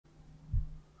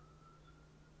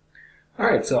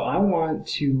Alright, so I want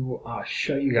to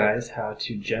show you guys how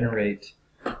to generate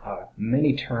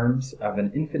many terms of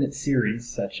an infinite series,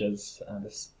 such as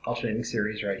this alternating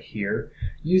series right here,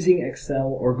 using Excel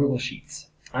or Google Sheets.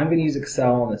 I'm going to use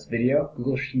Excel in this video.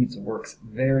 Google Sheets works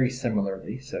very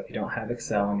similarly, so if you don't have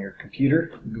Excel on your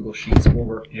computer, Google Sheets will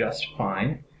work just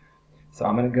fine. So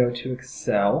I'm going to go to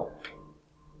Excel,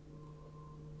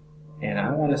 and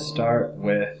I want to start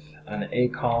with an A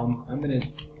column. I'm going to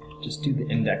just do the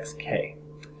index K.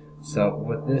 So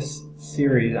with this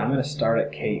series, I'm going to start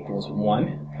at K equals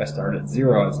 1. If I start at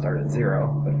 0, I'd start at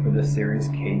 0. But for this series,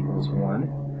 K equals 1.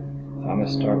 So I'm going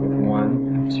to start with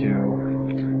 1,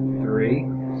 2, 3.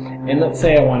 And let's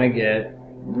say I want to get,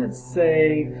 let's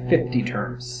say, 50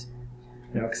 terms.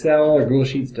 Now Excel or Google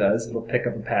Sheets does, it'll pick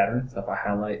up a pattern. So if I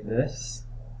highlight this,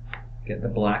 get the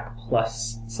black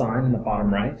plus sign in the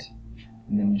bottom right,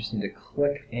 and then you just need to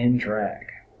click and drag.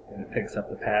 And it picks up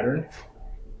the pattern,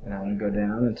 and I'm going to go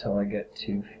down until I get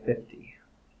to 50.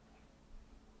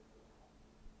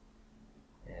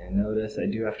 And notice I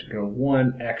do have to go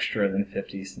one extra than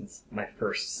 50 since my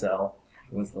first cell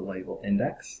was the label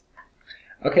index.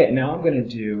 Okay, now I'm going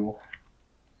to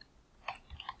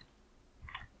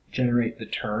generate the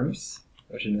terms,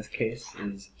 which in this case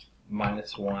is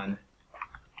 -1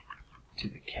 to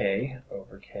the k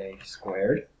over k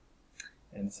squared.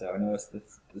 And so notice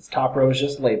this top row is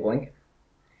just labeling.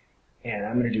 And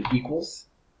I'm going to do equals.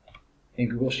 In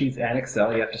Google Sheets and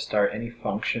Excel, you have to start any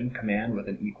function command with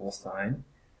an equal sign.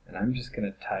 And I'm just going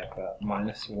to type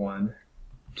 -1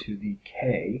 to the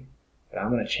k, but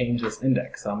I'm going to change this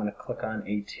index. So I'm going to click on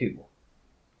A2,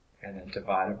 and then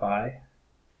divide it by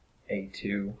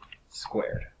A2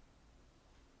 squared.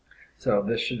 So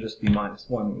this should just be -1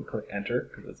 when we click enter,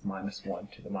 because it's -1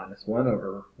 to the -1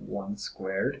 over 1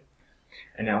 squared.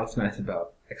 And now what's nice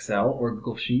about Excel or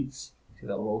Google Sheets, see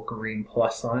that little green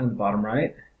plus sign in the bottom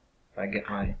right? If I get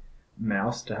my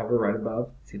mouse to hover right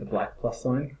above, see the black plus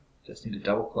sign? Just need to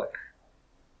double click.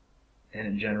 And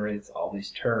it generates all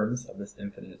these terms of this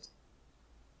infinite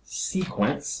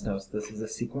sequence. Notice this is a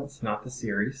sequence, not the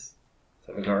series.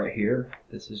 So if we go right here,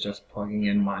 this is just plugging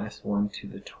in -1 to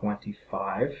the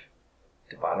 25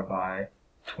 divided by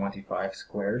 25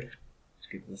 squared, which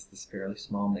gives us this fairly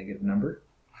small negative number.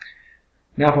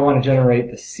 Now if I want to generate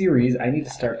the series, I need to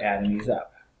start adding these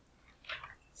up.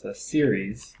 So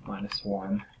series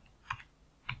 -1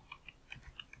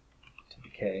 to the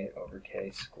k over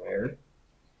k squared.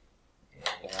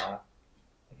 And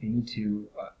if you need to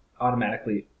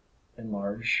automatically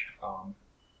enlarge a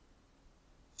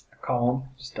column,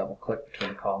 just double click between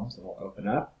the columns and it will open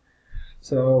up.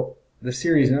 So the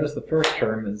series, notice the first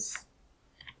term is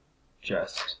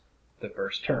just the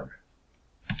first term.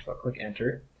 So I'll click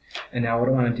enter. And now what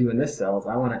I want to do in this cell is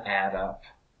I want to add up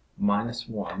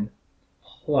 -1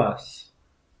 plus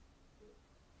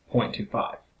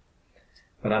 0.25.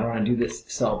 But I don't want to do this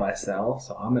cell by cell,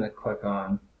 so I'm going to click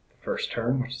on the first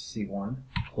term, which is C1,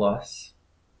 plus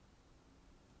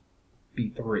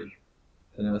B3.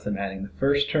 So notice I'm adding the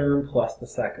first term plus the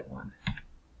second one.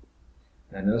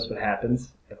 Now notice what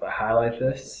happens if I highlight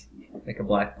this, make a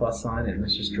black plus sign, and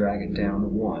let's just drag it down to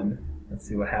 1. Let's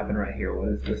see what happened right here. What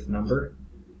is this number?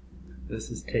 This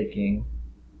is taking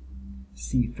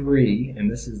C3, and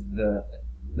this is the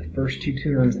first two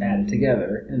terms added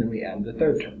together, and then we add the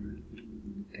third term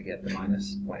to get the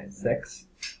 -0.6.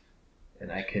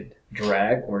 And I could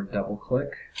drag or double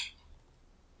click,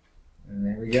 and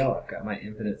there we go. I've got my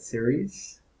infinite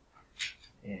series,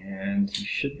 and you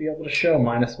should be able to show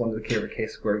 -1 to the k over k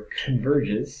squared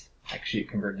converges. Actually, it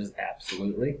converges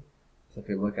absolutely. So if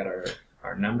we look at our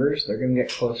numbers, they're going to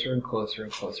get closer and closer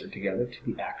and closer together to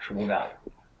the actual value.